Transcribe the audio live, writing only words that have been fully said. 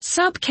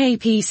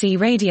Sub-kpc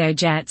radio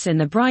jets in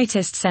the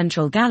brightest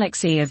central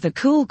galaxy of the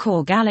Cool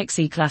Core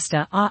Galaxy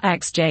Cluster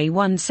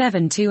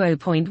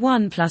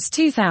RXJ1720.1 plus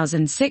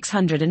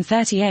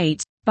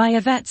 2638, by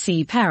Yvette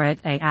C. Perrott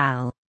et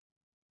al.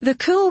 The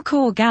Cool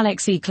Core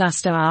Galaxy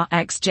Cluster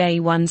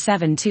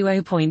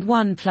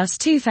RXJ1720.1 plus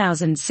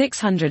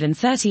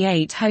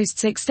 2638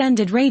 hosts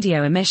extended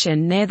radio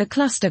emission near the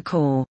cluster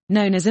core,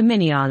 known as a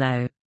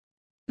mini-halo.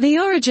 The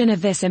origin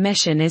of this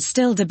emission is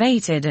still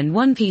debated, and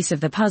one piece of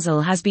the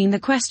puzzle has been the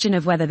question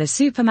of whether the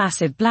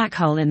supermassive black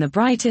hole in the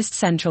brightest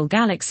central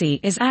galaxy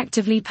is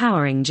actively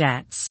powering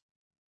jets.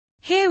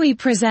 Here we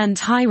present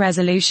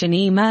high-resolution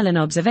E. Merlin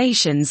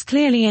observations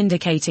clearly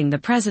indicating the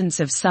presence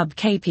of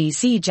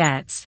sub-kpc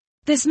jets.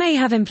 This may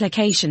have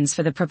implications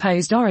for the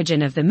proposed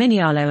origin of the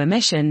mini-halo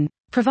emission,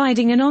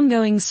 providing an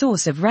ongoing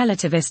source of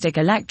relativistic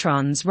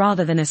electrons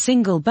rather than a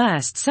single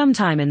burst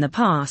sometime in the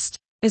past,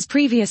 as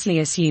previously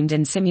assumed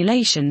in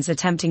simulations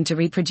attempting to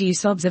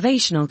reproduce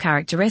observational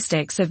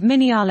characteristics of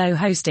mini-halo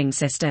hosting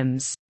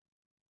systems.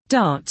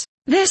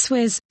 This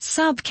was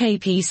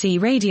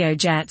sub-kpc radio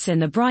jets in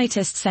the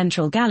brightest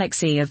central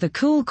galaxy of the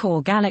Cool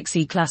Core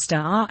Galaxy Cluster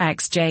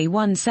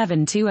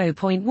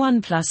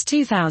RXJ1720.1 plus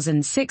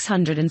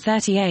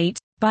 2638,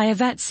 by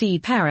Yvette C.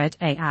 Perrott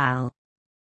et al.